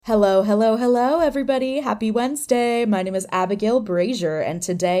Hello, hello, hello, everybody. Happy Wednesday. My name is Abigail Brazier, and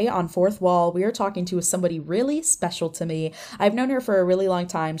today on Fourth Wall, we are talking to somebody really special to me. I've known her for a really long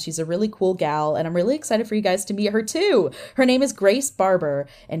time. She's a really cool gal, and I'm really excited for you guys to meet her too. Her name is Grace Barber,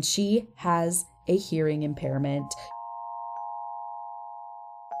 and she has a hearing impairment.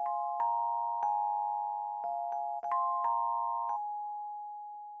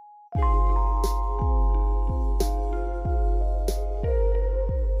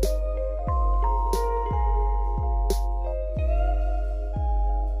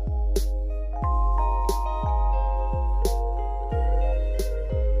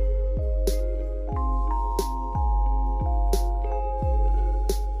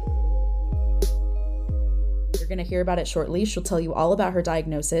 You're going to hear about it shortly. She'll tell you all about her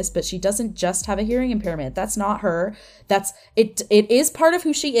diagnosis, but she doesn't just have a hearing impairment. That's not her. That's it is part of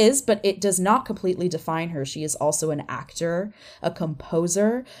who she is, but it does not completely define her. She is also an actor, a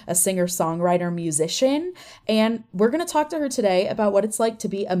composer, a singer-songwriter, musician, and we're going to talk to her today about what it's like to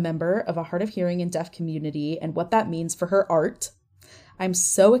be a member of a hard of hearing and deaf community and what that means for her art. I'm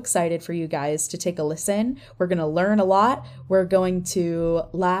so excited for you guys to take a listen. We're going to learn a lot. We're going to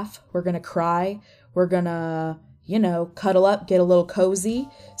laugh. We're going to cry. We're going to, cuddle up, get a little cozy.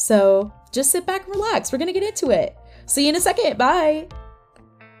 So just sit back and relax. We're going to get into it. See you in a second. Bye.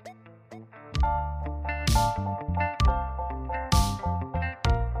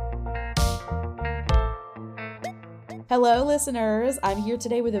 Hello, listeners. I'm here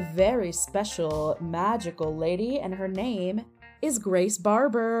today with a very special, magical lady, and her name is Grace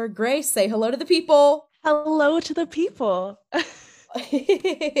Barber. Grace, say hello to the people. Hello to the people.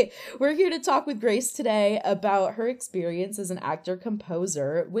 We're here to talk with Grace today about her experience as an actor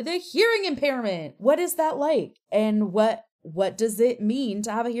composer with a hearing impairment. What is that like? And what does it mean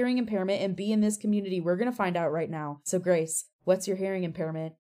to have a hearing impairment and be in this community? We're going to find out right now. So Grace, what's your hearing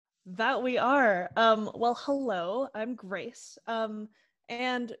impairment? That we are. Well, hello, I'm Grace.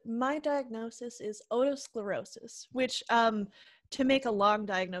 And my diagnosis is otosclerosis, which, to make a long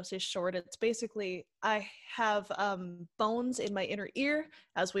diagnosis short, it's basically I have bones in my inner ear,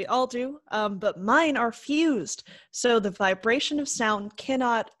 as we all do, but mine are fused. So the vibration of sound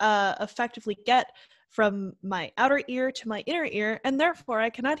cannot effectively get from my outer ear to my inner ear, and therefore I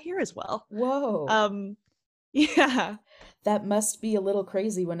cannot hear as well. Whoa. Um, yeah. That must be a little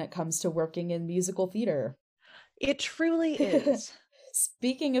crazy when it comes to working in musical theater. It truly is.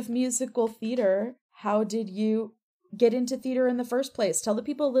 Speaking of musical theater, how did you get into theater in the first place? Tell the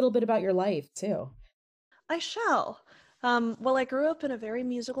people a little bit about your life, too. I shall. Well, I grew up in a very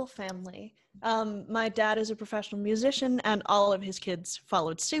musical family. My dad is a professional musician, and all of his kids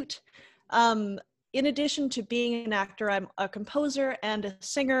followed suit. Um, in addition to being an actor, I'm a composer and a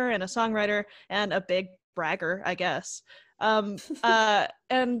singer and a songwriter and a big bragger, I guess.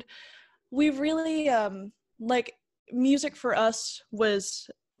 And we really, like, music for us was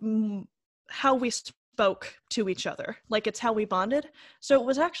how we spoke to each other. Like, it's how we bonded. So it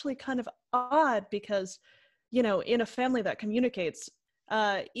was actually kind of odd because, in a family that communicates,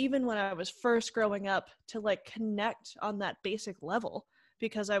 even when I was first growing up, to like connect on that basic level,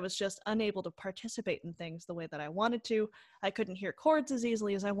 because I was just unable to participate in things the way that I wanted to. I couldn't hear chords as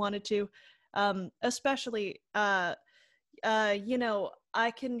easily as I wanted to. Especially,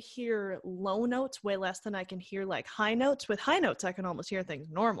 I can hear low notes way less than I can hear like high notes. With high notes, I can almost hear things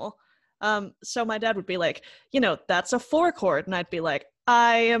normal. So my dad would be like, that's a four chord. And I'd be like,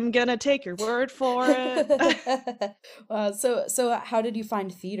 I am gonna take your word for it. So how did you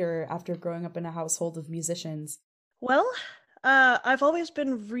find theater after growing up in a household of musicians? Well, I've always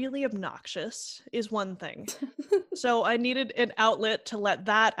been really obnoxious, is one thing. So I needed an outlet to let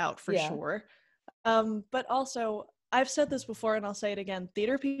that out for Yeah. sure. But also, I've said this before and I'll say it again,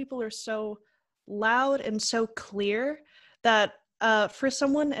 theater people are so loud and so clear that for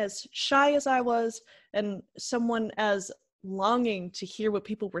someone as shy as I was and someone as longing to hear what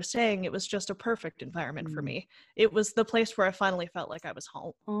people were saying, it was just a perfect environment for Mm. me. It was the place where I finally felt like I was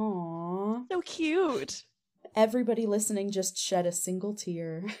home. Aw. So cute. Everybody listening just shed a single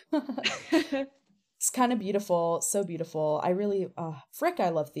tear. It's kind of beautiful, so beautiful. I really, frick, I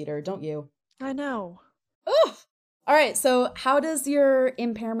love theater, don't you? I know. Ugh. All right, so how does your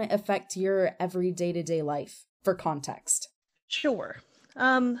impairment affect your every day-to-day life for context? Sure.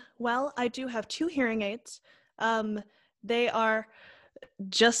 Well, I do have two hearing aids. Um, they are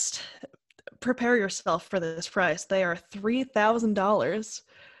just prepare yourself for this price. They are $3,000.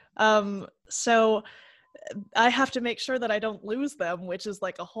 So I have to make sure that I don't lose them, which is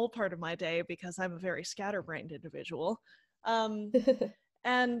like a whole part of my day because I'm a very scatterbrained individual. Um,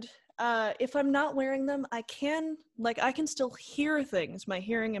 and if I'm not wearing them, I can still hear things. My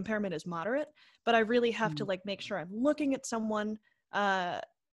hearing impairment is moderate, but I really have to like make sure I'm looking at someone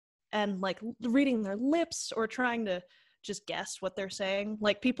and like reading their lips or trying to just guess what they're saying.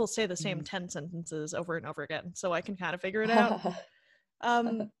 Like people say the same 10 sentences over and over again, so I can kind of figure it out.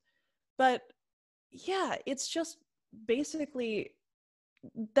 But yeah, it's just basically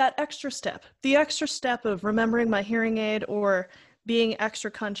that extra step, the extra step of remembering my hearing aid or being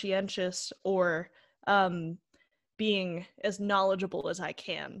extra conscientious or being as knowledgeable as I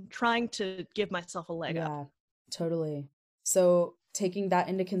can, trying to give myself a leg up. Yeah, totally. So taking that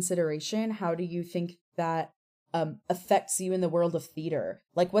into consideration, how do you think that affects you in the world of theater?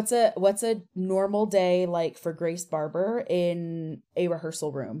 Like what's a normal day like for Grace Barber in a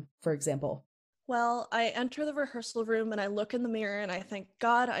rehearsal room, for example? Well, I enter the rehearsal room and I look in the mirror and I think,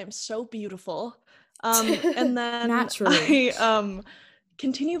 God, I'm so beautiful. And then Naturally. I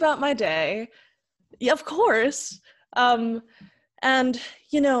continue about my day. Yeah, of course. And,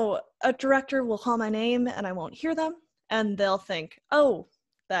 you know, a director will call my name and I won't hear them. And they'll think, oh,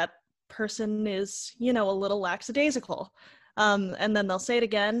 that person is, you know, a little lackadaisical. And then they'll say it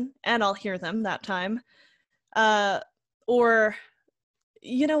again and I'll hear them that time. Or,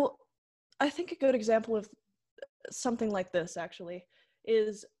 you know, I think a good example of something like this actually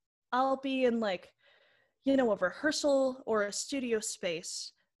is I'll be in like, you know, a rehearsal or a studio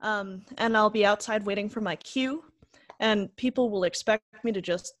space, and I'll be outside waiting for my cue, and people will expect me to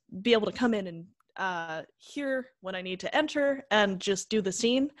just be able to come in and hear when I need to enter and just do the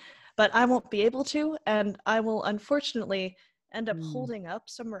scene, but I won't be able to, and I will unfortunately end up holding up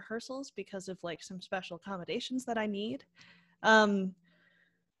some rehearsals because of like some special accommodations that I need.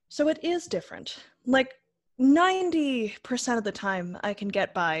 So it is different. Like 90% of the time I can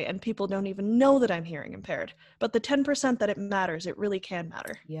get by and people don't even know that I'm hearing impaired. But the 10% that it matters, it really can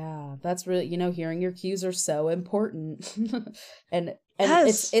matter. Yeah, that's really, hearing your cues are so important. and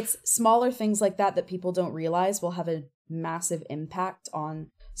Yes. it's smaller things like that that people don't realize will have a massive impact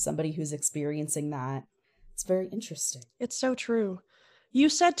on somebody who's experiencing that. It's very interesting. It's so true. You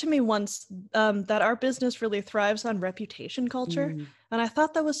said to me once that our business really thrives on reputation culture, and I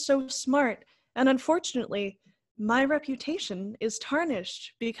thought that was so smart. And unfortunately, my reputation is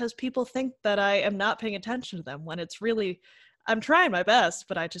tarnished because people think that I am not paying attention to them when it's really, I'm trying my best,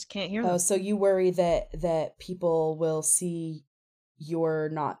 but I just can't hear them. Oh, so you worry that people will see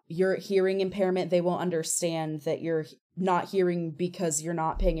your hearing impairment. They won't understand that you're not hearing because you're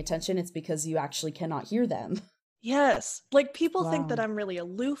not paying attention. It's because you actually cannot hear them. Yes, like people think Wow. that I'm really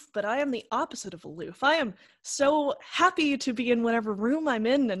aloof, but I am the opposite of aloof. I am so happy to be in whatever room I'm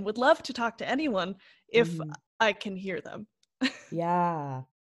in and would love to talk to anyone if I can hear them. Yeah.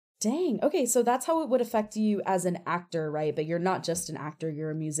 Dang. Okay, so that's how it would affect you as an actor, right? But you're not just an actor,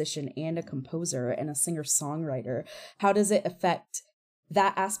 you're a musician and a composer and a singer-songwriter. How does it affect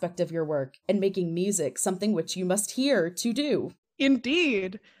that aspect of your work and making music, something which you must hear to do?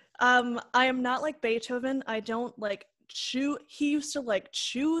 Indeed. I am not like Beethoven. I don't like chew. He used to like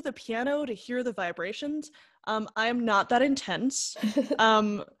chew the piano to hear the vibrations. I am not that intense.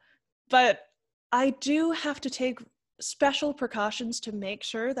 But I do have to take special precautions to make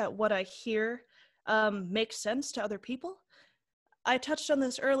sure that what I hear makes sense to other people. I touched on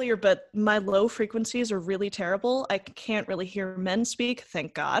this earlier, but my low frequencies are really terrible. I can't really hear men speak,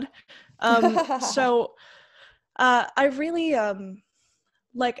 thank God. So I really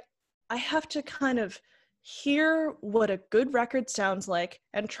like I have to kind of hear what a good record sounds like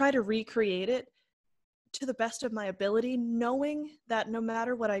and try to recreate it to the best of my ability, knowing that no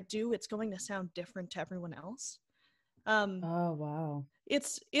matter what I do, it's going to sound different to everyone else. Oh, wow.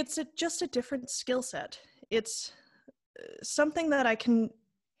 It's just a different skill set. It's something that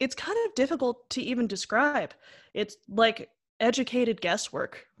it's kind of difficult to even describe. It's like educated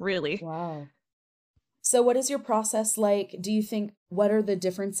guesswork, really. Wow. So what is your process like? Do you think, what are the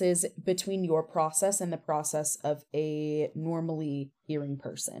differences between your process and the process of a normally hearing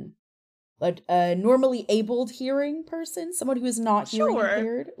person? Like a normally abled hearing person, someone who is not hearing Sure.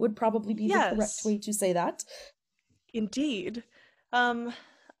 impaired would probably be the correct way to say that. Indeed.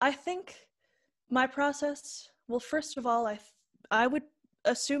 I think my process, well, first of all, I would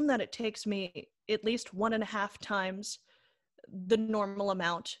assume that it takes me at least 1.5 times the normal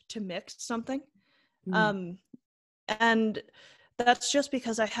amount to mix something. And that's just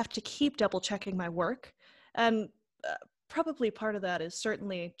because I have to keep double checking my work. And probably part of that is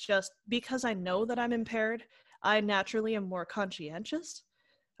certainly just because I know that I'm impaired, I naturally am more conscientious,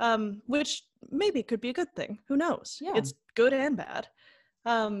 which maybe could be a good thing. Who knows? Yeah. It's good and bad.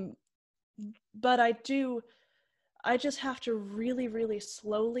 But I just have to really, really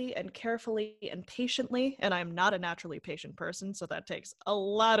slowly and carefully and patiently, and I'm not a naturally patient person, so that takes a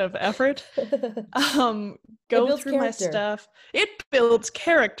lot of effort, It go builds through my character. stuff. It builds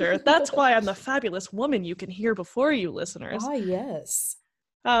character. That's why I'm the fabulous woman you can hear before you, listeners. Ah, yes.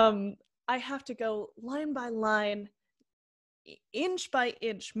 Um, I have to go line by line, inch by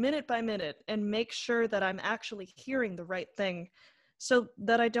inch, minute by minute, and make sure that I'm actually hearing the right thing so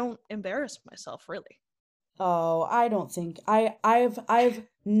that I don't embarrass myself, really. Oh, I don't think I've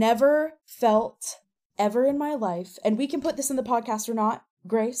never felt ever in my life, and we can put this in the podcast or not,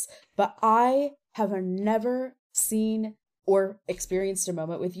 Grace, but I have never seen or experienced a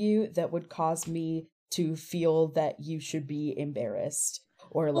moment with you that would cause me to feel that you should be embarrassed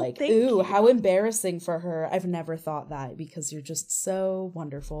or Well, like, thank ooh, how you. embarrassing for her. I've never thought that because you're just so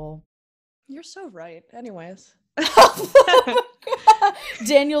wonderful. You're so right. Anyways.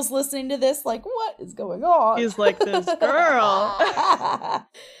 Daniel's listening to this like, what is going on? He's like, this girl.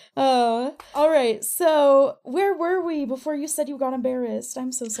 Oh, all right. So where were we before you said you got embarrassed?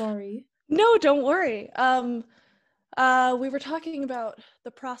 I'm so sorry. No, don't worry. We were talking about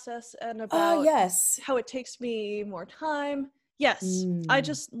the process and Ah, about yes. how it takes me more time. Yes, I Mm,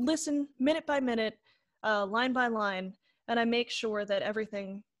 just listen minute by minute, line by line, and I make sure that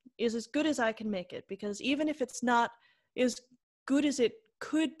everything is as good as I can make it. Because even if it's not as good as it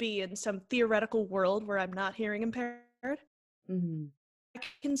could be in some theoretical world where I'm not hearing impaired, mhm. I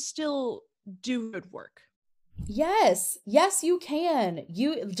can still do good work. Yes, yes, you can.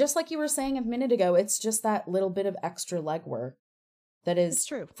 You just like you were saying a minute ago, it's just that little bit of extra legwork that It's is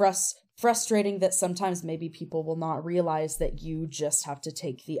true. frustrating that sometimes maybe people will not realize that you just have to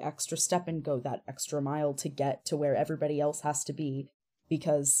take the extra step and go that extra mile to get to where everybody else has to be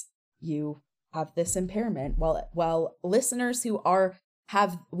because you have this impairment. While listeners who are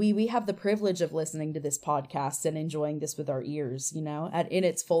have we have the privilege of listening to this podcast and enjoying this with our ears, you know, at in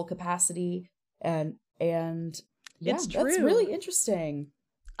its full capacity and yeah, It's that's true. really interesting.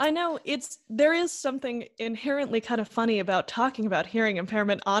 I know there is something inherently kind of funny about talking about hearing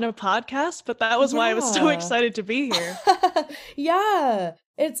impairment on a podcast, but that was why I was so Yeah. excited to be here. Yeah.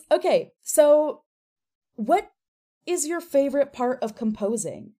 It's okay. So, what is your favorite part of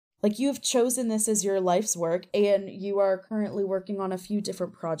composing? Like, you've chosen this as your life's work, and you are currently working on a few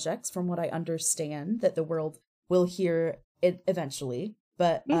different projects, from what I understand, that the world will hear it eventually.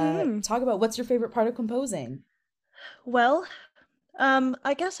 But Hmm. talk about what's your favorite part of composing? Well,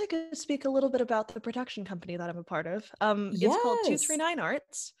 I guess I could speak a little bit about the production company that I'm a part of. It's called Yes. 239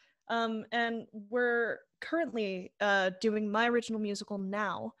 Arts, and we're currently doing my original musical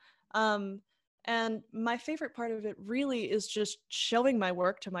now. Um, and my favorite part of it really is just showing my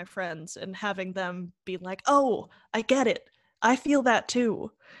work to my friends and having them be like, "Oh, I get it. I feel that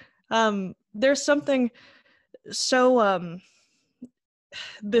too." There's something so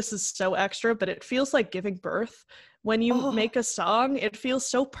this is so extra, but it feels like giving birth. When you Oh. make a song, it feels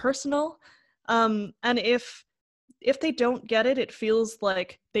so personal. And if they don't get it, it feels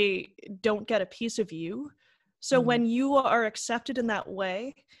like they don't get a piece of you. So Mhm. when you are accepted in that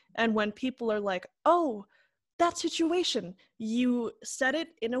way, and when people are like, "Oh, that situation, you said it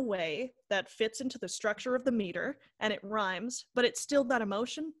in a way that fits into the structure of the meter and it rhymes, but it's still that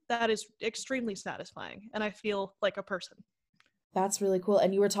emotion," that is extremely satisfying. And I feel like a person. That's really cool.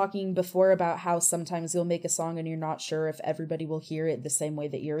 And you were talking before about how sometimes you'll make a song and you're not sure if everybody will hear it the same way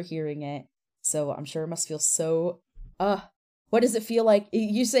that you're hearing it. So I'm sure it must feel so uh what does it feel like?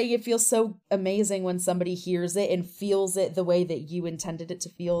 You say it feels so amazing when somebody hears it and feels it the way that you intended it to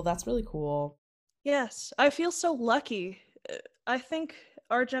feel. That's really cool. Yes, I feel so lucky. I think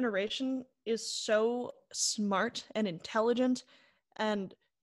our generation is so smart and intelligent and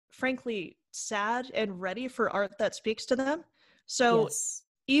frankly sad and ready for art that speaks to them. So Yes.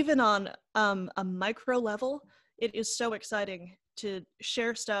 even on a micro level, it is so exciting to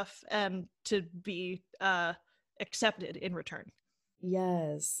share stuff and to be accepted in return.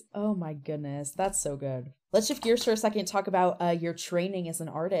 Yes. Oh my goodness. That's so good. Let's shift gears for a second and talk about your training as an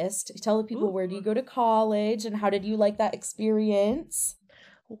artist. Tell the people, Ooh. where do you go to college and how did you like that experience?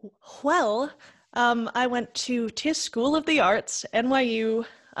 Well, I went to Tisch School of the Arts, NYU.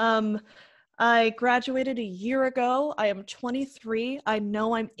 Um, I graduated a year ago. I am 23. I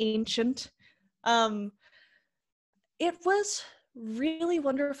know I'm ancient. Um, it was really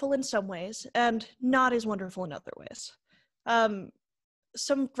wonderful in some ways and not as wonderful in other ways. Um,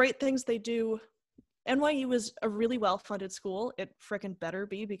 some great things they do. NYU is a really well-funded school. It frickin' better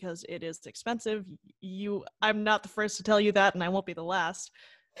be because it is expensive. I'm not the first to tell you that, and I won't be the last.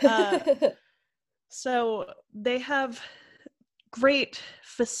 Uh, so they have great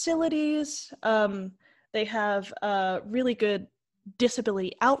facilities. They have really good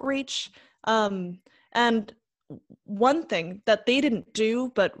disability outreach. And one thing that they didn't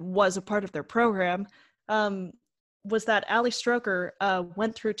do but was a part of their program was that Ali Stroker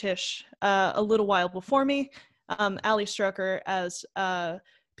went through Tisch a little while before me. Ali Stroker, as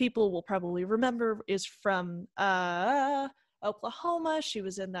people will probably remember, is from Oklahoma. She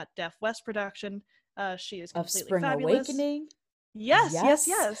was in that Deaf West production. She is Of completely Spring fabulous. Awakening. Yes.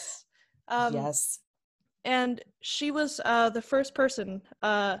 Yes. Um, And she was the first person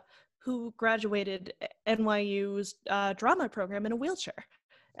who graduated NYU's drama program in a wheelchair.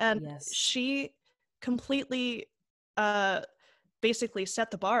 And she completely basically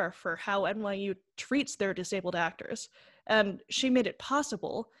set the bar for how NYU treats their disabled actors. And she made it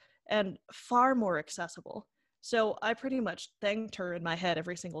possible and far more accessible. So I pretty much thanked her in my head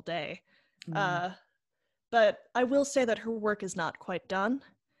every single day. But I will say that her work is not quite done.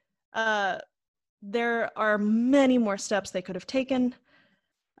 There are many more steps they could have taken.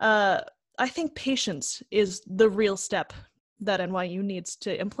 I think patience is the real step that NYU needs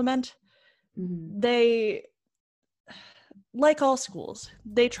to implement. They, like all schools,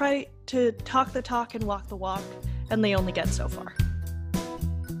 they try to talk the talk and walk the walk, and they only get so far.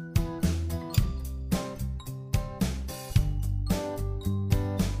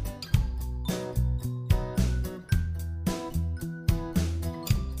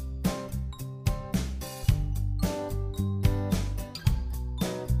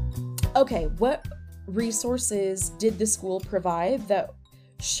 Okay, what resources did the school provide that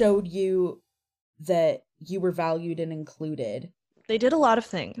showed you that you were valued and included? They did a lot of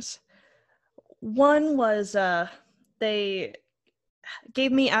things. One was they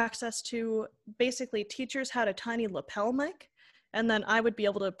gave me access to, basically, teachers had a tiny lapel mic, and then I would be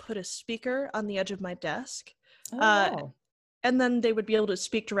able to put a speaker on the edge of my desk. Wow. And then they would be able to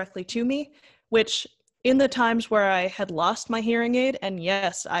speak directly to me, which in the times where I had lost my hearing aid, and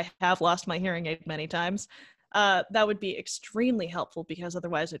yes, I have lost my hearing aid many times, that would be extremely helpful, because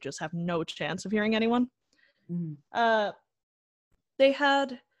otherwise I'd just have no chance of hearing anyone. They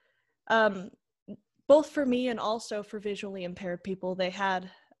had, both for me and also for visually impaired people, they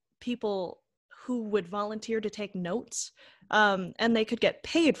had people who would volunteer to take notes, and they could get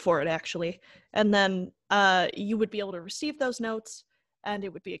paid for it, actually. And then you would be able to receive those notes, and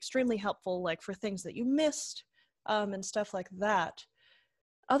it would be extremely helpful, like for things that you missed and stuff like that.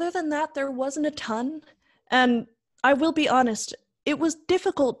 Other than that, there wasn't a ton. And I will be honest, it was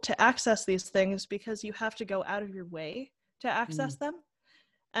difficult to access these things because you have to go out of your way to access them.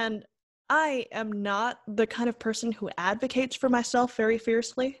 And I am not the kind of person who advocates for myself very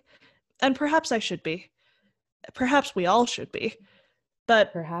fiercely. And perhaps I should be. Perhaps we all should be.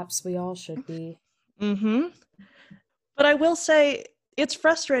 But perhaps we all should be. But I will say, it's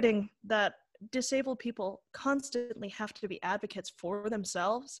frustrating that disabled people constantly have to be advocates for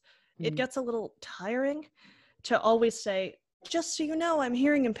themselves. It gets a little tiring to always say, just so you know, I'm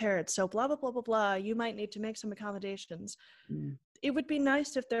hearing impaired, so blah, blah, blah, blah, blah. You might need to make some accommodations. It would be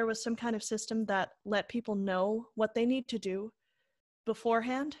nice if there was some kind of system that let people know what they need to do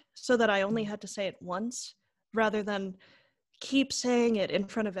beforehand, so that I only had to say it once, rather than keep saying it in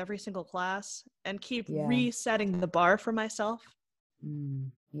front of every single class and keep resetting the bar for myself.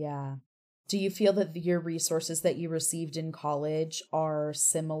 Yeah. Do you feel that your resources that you received in college are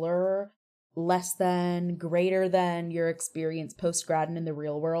similar, less than, greater than your experience post-grad and in the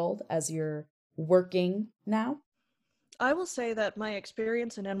real world as you're working now? I will say that my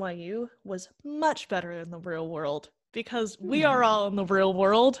experience in NYU was much better in the real world, because we are all in the real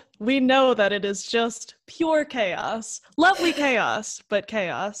world. We know that it is just pure chaos. Lovely chaos, but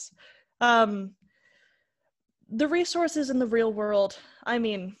chaos. The resources in the real world, I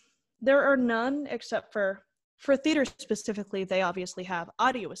mean, there are none except for theater specifically. They obviously have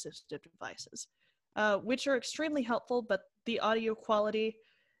audio assistive devices, which are extremely helpful, but the audio quality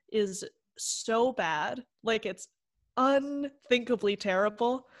is so bad. Like, it's unthinkably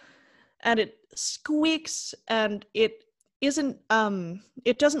terrible, and it squeaks, and it isn't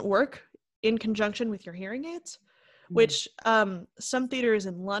it doesn't work in conjunction with your hearing aids, which some theaters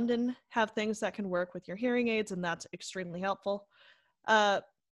in London have things that can work with your hearing aids, and that's extremely helpful.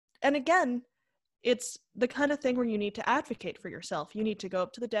 And again, it's the kind of thing where you need to advocate for yourself. You need to go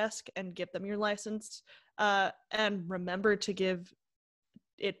up to the desk and give them your license, and remember to give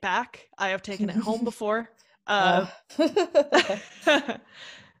it back. I have taken it home before.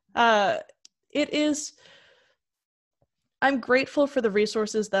 It is, I'm grateful for the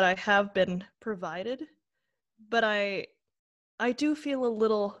resources that I have been provided, but I do feel a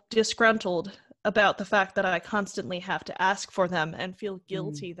little disgruntled about the fact that I constantly have to ask for them and feel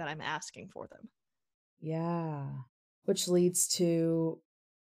guilty that I'm asking for them. Yeah. Which leads to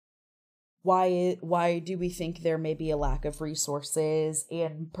why do we think there may be a lack of resources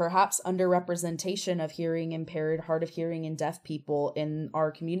and perhaps underrepresentation of hearing impaired, hard of hearing, and deaf people in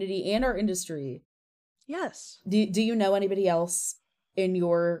our community and our industry? Yes. Do you know anybody else in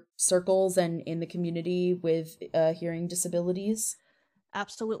your circles and in the community with hearing disabilities?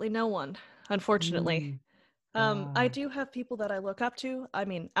 Absolutely no one, unfortunately. Mm, I yeah. do have people that I look up to. I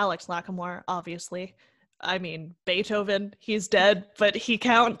mean, Alex Lacamoire, obviously. I mean, Beethoven, he's dead, but he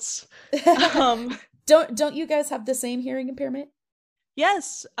counts. Um, Don't you guys have the same hearing impairment?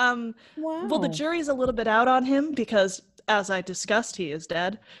 yes. Well, the Wow. jury's a little bit out on him because, as I discussed, he is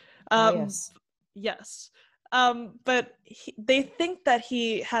dead. Ah, Um, yes. yes. But they think that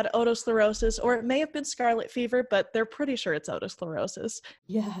he had otosclerosis, or it may have been scarlet fever, but they're pretty sure it's otosclerosis.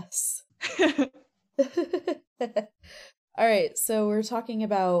 Yes. All right, so we're talking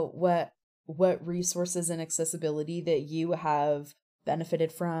about what resources and accessibility that you have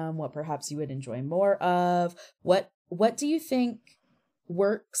benefited from, what perhaps you would enjoy more of. What do you think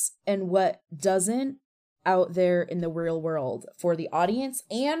works and what doesn't out there in the real world for the audience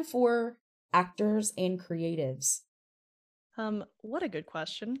and for actors and creatives? What a good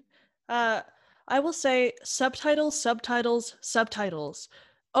question. Uh, I will say subtitles, subtitles, subtitles.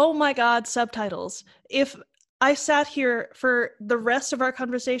 Oh my God, subtitles. If I sat here for the rest of our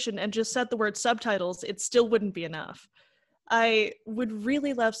conversation and just said the word subtitles, it still wouldn't be enough. I would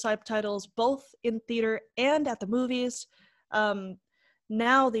really love subtitles both in theater and at the movies. Um,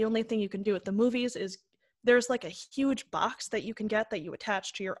 Now, the only thing you can do at the movies is there's like a huge box that you can get that you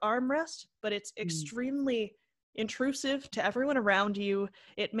attach to your armrest, but it's Mm, extremely intrusive to everyone around you.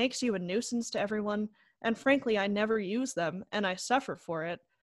 It makes you a nuisance to everyone. And frankly, I never use them and I suffer for it.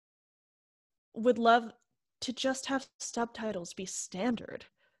 Would love to just have subtitles be standard.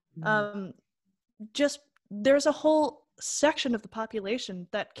 mm, Um, just there's a whole section of the population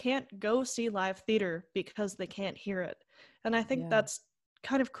that can't go see live theater because they can't hear it. And I think yeah, that's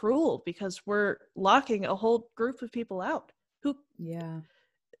kind of cruel because we're locking a whole group of people out who yeah.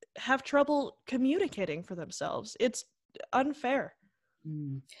 have trouble communicating for themselves. It's unfair.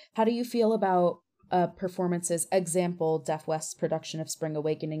 Mm. How do you feel about performances? Example, Deaf West's production of Spring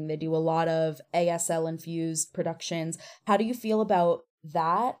Awakening. They do a lot of ASL infused productions. How do you feel about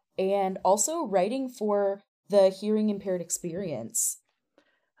that? And also writing for the hearing impaired experience.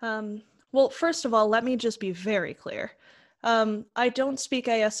 Um, well, first of all, let me just be very clear. I don't speak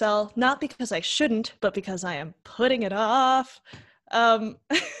ASL, not because I shouldn't, but because I am putting it off. Um,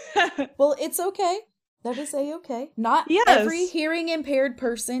 Well, it's okay. That is a-okay. Not every yes, hearing impaired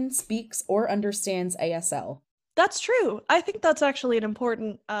person speaks or understands ASL. that's true. I think that's actually an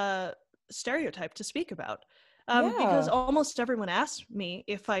important stereotype to speak about, because Yeah. almost everyone asks me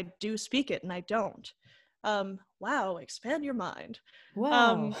if I do speak it, and I don't. Wow, expand your mind.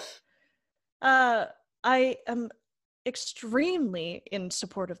 Wow. Um, uh, I am extremely in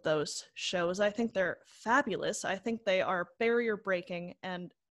support of those shows. I think they're fabulous. I think they are barrier breaking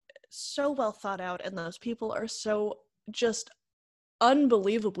and so well thought out, and those people are so just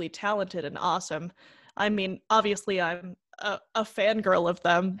unbelievably talented and awesome. I mean, obviously, I'm a fangirl of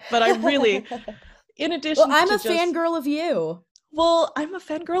them, but I really, in Well, addition I'm to a just, fangirl of you. well, I'm a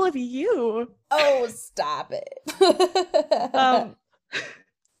fangirl of you. Oh, stop it. Um,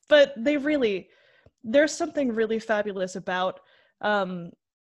 but they really, there's something really fabulous about. Um,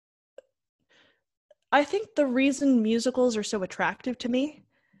 I think the reason musicals are so attractive to me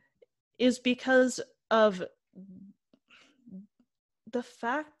is because of the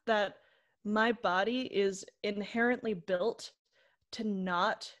fact that my body is inherently built to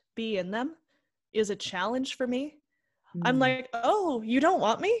not be in them is a challenge for me. I'm Mm, like, "Oh, you don't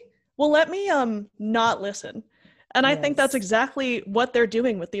want me? Well, let me not listen." And I think that's yes. exactly what they're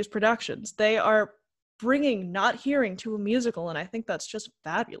doing with these productions. They are bringing not hearing to a musical, and I think that's just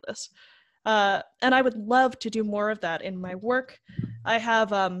fabulous. And I would love to do more of that in my work. I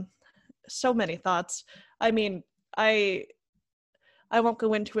have so many thoughts. I mean, I I won't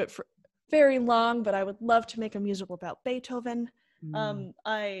go into it for very long, but I would love to make a musical about Beethoven. Mm,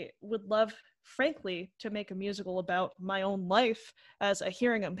 I would love, frankly, to make a musical about my own life as a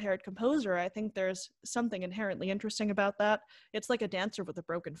hearing impaired composer. I think there's something inherently interesting about that. It's like a dancer with a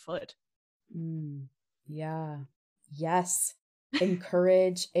broken foot. mm, yeah. Yes.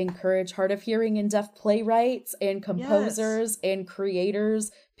 Encourage hard of hearing and deaf playwrights and Yes. composers and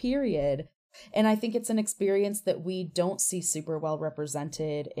creators, period. And I think it's an experience that we don't see super well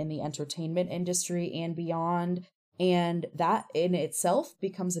represented in the entertainment industry and beyond. And that in itself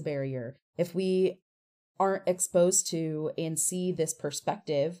becomes a barrier. If we aren't exposed to and see this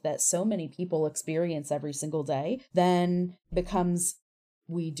perspective that so many people experience every single day, then becomes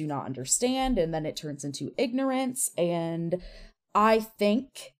we do not understand, and then it turns into ignorance. And I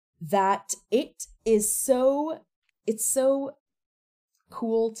think that it's so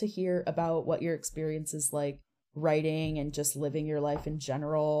cool to hear about what your experience is like writing and just living your life in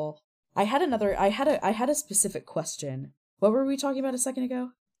general. I had a specific question. What were we talking about a second ago?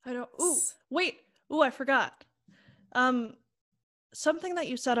 I forgot. Something that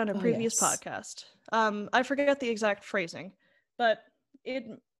you said on a previous podcast. I forget the exact phrasing, but it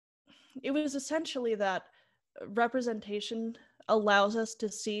was essentially that representation allows us to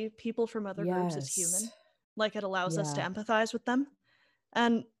see people from other groups as human. Like it allows us to empathize with them.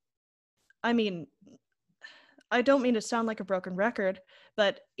 And I mean, I don't mean to sound like a broken record,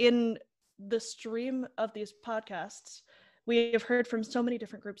 but in the stream of these podcasts, we have heard from so many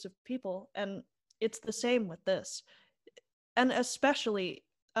different groups of people, and it's the same with this. And especially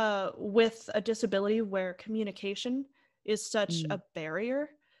with a disability where communication is such a barrier,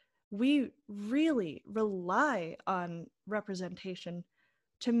 we really rely on representation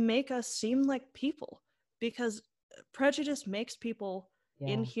to make us seem like people, because prejudice makes people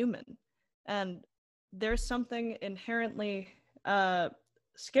inhuman. And there's something inherently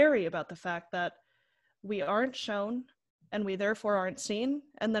scary about the fact that we aren't shown, and we therefore aren't seen,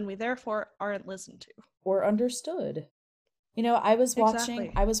 and then we therefore aren't listened to or understood. You know, I was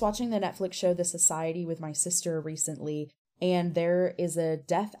watching the Netflix show The Society with my sister recently, and there is a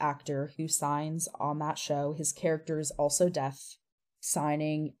deaf actor who signs on that show. His character is also deaf,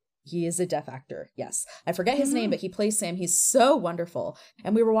 signing. He is a deaf actor. Yes. I forget his name, but he plays Sam. He's so wonderful.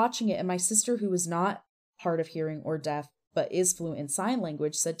 And we were watching it, and my sister, who was not hard of hearing or deaf, but is fluent in sign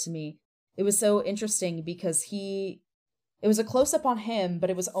language, said to me, it was so interesting because it was a close-up on him, but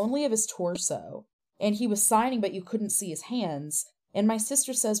it was only of his torso. And he was signing, but you couldn't see his hands. And my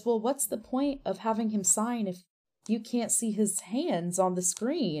sister says, well, what's the point of having him sign if you can't see his hands on the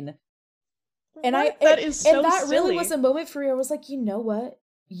screen? And that really was a moment for me. I was like, you know what?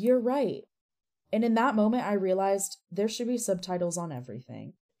 You're right. And in that moment, I realized there should be subtitles on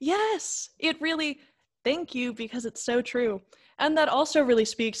everything. Yes, it really, thank you, because it's so true. And that also really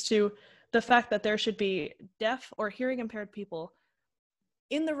speaks to the fact that there should be deaf or hearing impaired people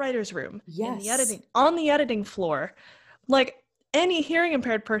in the writer's room, on the editing floor. Like, any hearing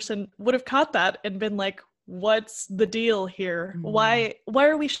impaired person would have caught that and been like, what's the deal here? Why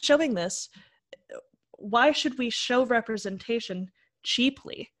are we showing this? Why should we show representation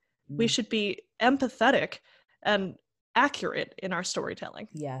cheaply? We should be empathetic and accurate in our storytelling.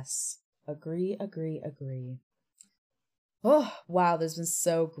 Yes. Agree. Oh, wow, this has been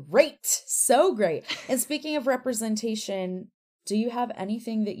so great. So great. And speaking of representation, do you have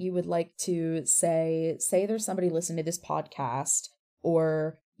anything that you would like to say? Say there's somebody listening to this podcast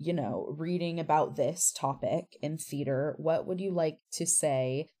or, you know, reading about this topic in theater. What would you like to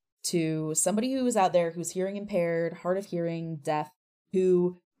say to somebody who is out there who's hearing impaired, hard of hearing, deaf,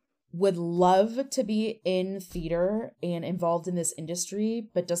 who would love to be in theater and involved in this industry,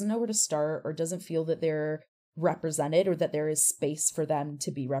 but doesn't know where to start or doesn't feel that they're represented or that there is space for them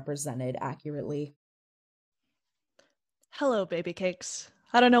to be represented accurately? Hello, baby cakes.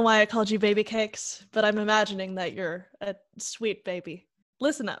 I don't know why I called you baby cakes, but I'm imagining that you're a sweet baby.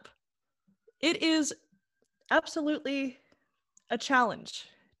 Listen up. It is absolutely a challenge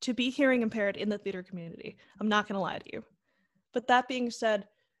to be hearing impaired in the theater community. I'm not going to lie to you. But that being said,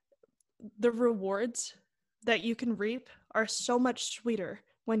 the rewards that you can reap are so much sweeter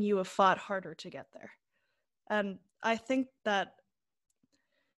when you have fought harder to get there. And I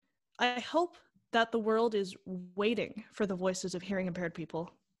hope that the world is waiting for the voices of hearing impaired people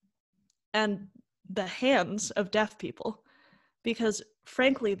and the hands of deaf people, because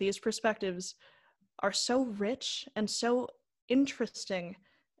frankly, these perspectives are so rich and so interesting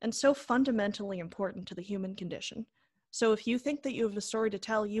and so fundamentally important to the human condition. So if you think that you have a story to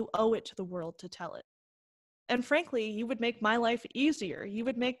tell, you owe it to the world to tell it. And frankly, you would make my life easier. You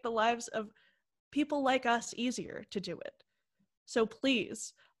would make the lives of people like us easier to do it. So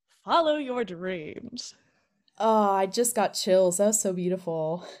please, follow your dreams. Oh, I just got chills. That was so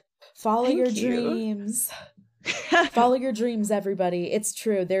beautiful. Follow your dreams. Follow your dreams, everybody. It's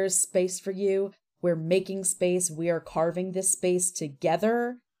true. There's space for you. We're making space. We are carving this space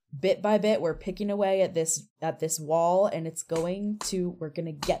together. Bit by bit, we're picking away at this wall, and we're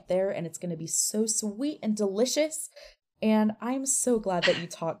gonna get there, and it's gonna be so sweet and delicious. And I'm so glad that you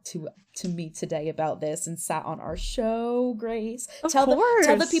talked to me today about this and sat on our show, Grace. Tell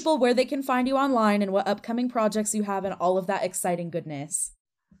the people where they can find you online and what upcoming projects you have and all of that exciting goodness.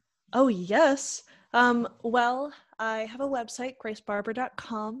 Oh, yes. Well, I have a website,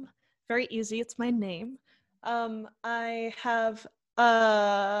 gracebarber.com. Very easy. It's my name. I have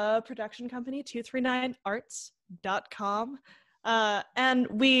a production company, 239arts.com. And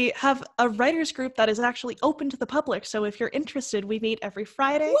we have a writers group that is actually open to the public. So if you're interested, we meet every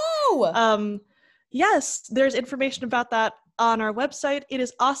Friday. Whoa! Yes, there's information about that on our website. It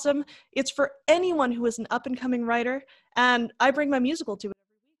is awesome. It's for anyone who is an up-and-coming writer, and I bring my musical to it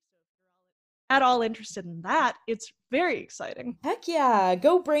every week. So if you're at all interested in that, it's very exciting. Heck yeah.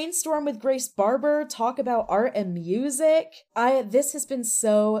 Go brainstorm with Grace Barber, talk about art and music. This has been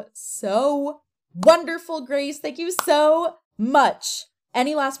so wonderful, Grace. Thank you so much.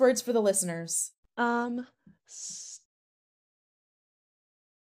 Any last words for the listeners?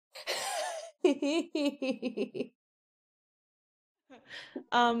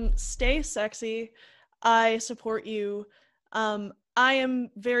 Stay sexy. I support you. I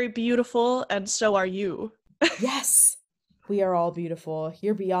am very beautiful, and so are you. Yes, we are all beautiful.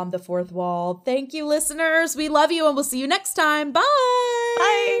 You're beyond the fourth wall. Thank you, listeners. We love you, and we'll see you next time. Bye.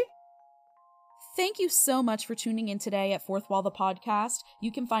 Bye. Thank you so much for tuning in today at Fourth Wall the Podcast. You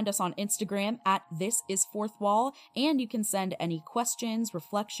can find us on Instagram at This Is Fourth Wall, and you can send any questions,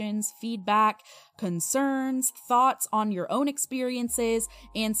 reflections, feedback, concerns, thoughts on your own experiences,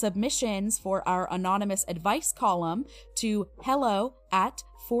 and submissions for our anonymous advice column to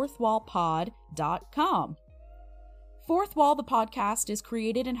hello@fourthwallpod.com. Fourth Wall the Podcast is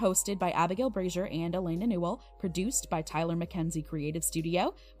created and hosted by Abigail Brazier and Elena Newell, produced by Tyler McKenzie Creative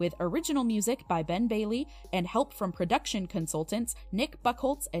Studio, with original music by Ben Bailey and help from production consultants Nick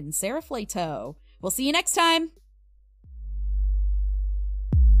Buckholtz and Sarah Flato. We'll see you next time!